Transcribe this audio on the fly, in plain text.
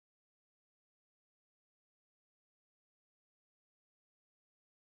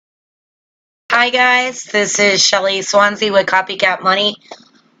Hi guys, this is Shelly Swansea with Copycat Money.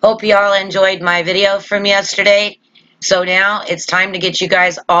 Hope you all enjoyed my video from yesterday. So now it's time to get you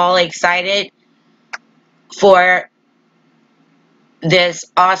guys all excited for this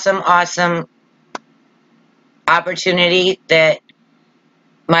awesome opportunity that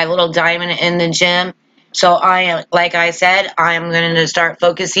my little diamond in the gym. So like I said, I'm going to start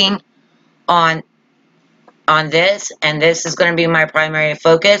focusing on this, and this is going to be my primary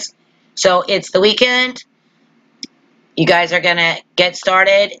focus. So it's the weekend. You guys are going to get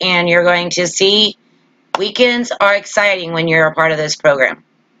started, and you're going to see weekends are exciting when you're a part of this program.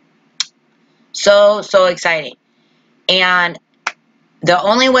 So exciting. And the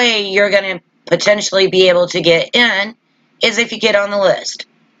only way you're going to potentially be able to get in is if you get on the list.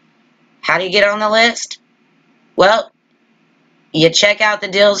 How do you get on the list? Well, you check out the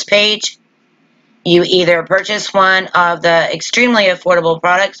deals page. You either purchase one of the extremely affordable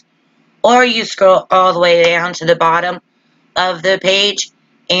products, or you scroll all the way down to the bottom of the page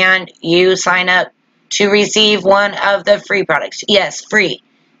and you sign up to receive one of the free products. Yes, free.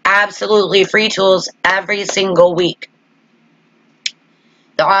 Absolutely free tools every single week.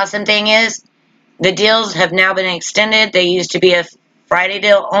 The awesome thing is, the deals have now been extended. They used to be a Friday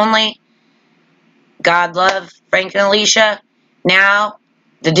deal only. God love Frank and Alicia. Now,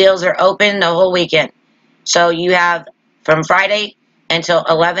 the deals are open the whole weekend. So you have from Friday until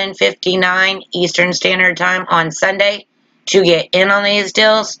 11:59 Eastern Standard Time on Sunday to get in on these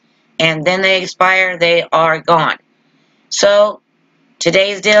deals, and then they expire. They are gone. So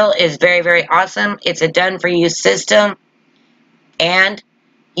today's deal is very awesome. It's a done-for-you system, and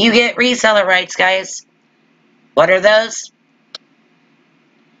you get reseller rights, guys. What are those?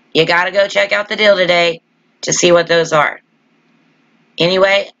 You gotta go check out the deal today to see what those are.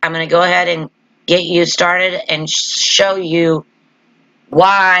 Anyway, I'm gonna go ahead and get you started and show you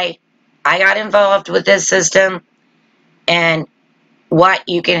why I got involved with this system and what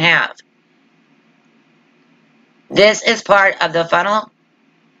you can have. This is part of the funnel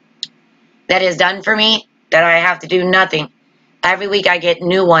that is done for me, that I have to do nothing. Every week I get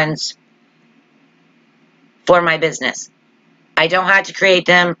new ones for my business. I don't have to create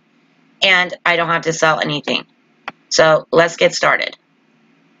them, and I don't have to sell anything. So let's get started.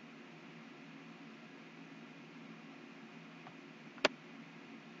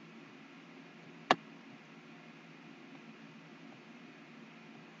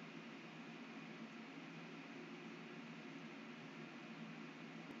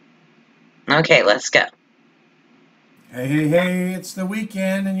 Okay, let's go. Hey, it's the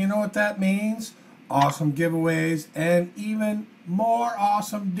weekend, and you know what that means? Awesome giveaways and even more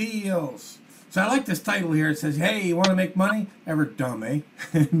awesome deals. So I like this title here. It says, hey, you want to make money? Ever dumb, eh?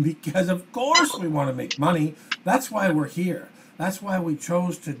 Because of course we want to make money. That's why we're here. That's why we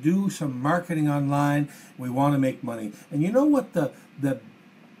chose to do some marketing online. We want to make money. And you know what the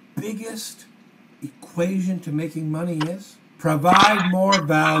biggest equation to making money is? Provide more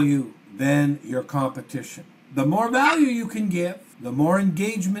value than your competition. The more value you can give, the more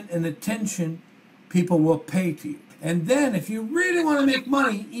engagement and attention people will pay to you. And then if you really want to make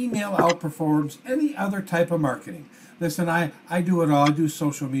money, email outperforms any other type of marketing. Listen, I do it all. I do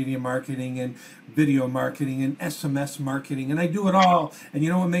social media marketing and video marketing and SMS marketing, and I do it all. And you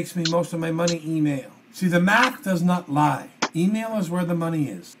know what makes me most of my money? Email. See, the math does not lie. Email is where the money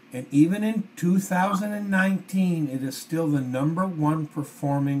is. And even in 2019, it is still the #1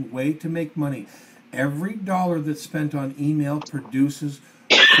 performing way to make money. Every dollar that's spent on email produces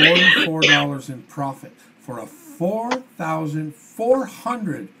 $44 in profit for a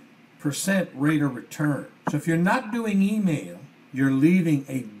 4,400% rate of return. So if you're not doing email, you're leaving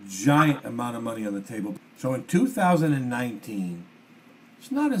a giant amount of money on the table. So in 2019,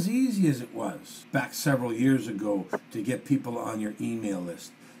 it's not as easy as it was back several years ago to get people on your email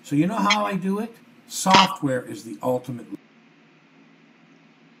list. So you know how I do it? Software is the ultimate.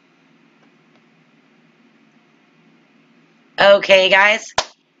 Okay, guys.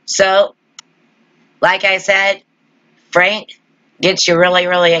 So, like I said, Frank gets you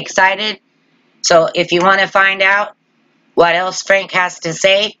really excited. So if you want to find out what else Frank has to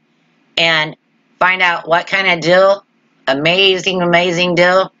say and find out what kind of deal, amazing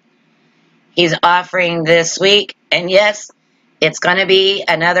deal he's offering this week, and yes, it's going to be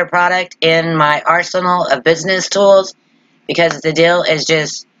another product in my arsenal of business tools, because the deal is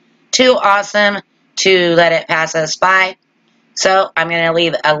just too awesome to let it pass us by. So I'm going to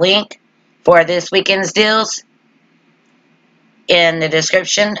leave a link for this weekend's deals in the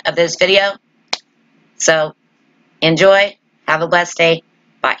description of this video. So enjoy. Have a blessed day.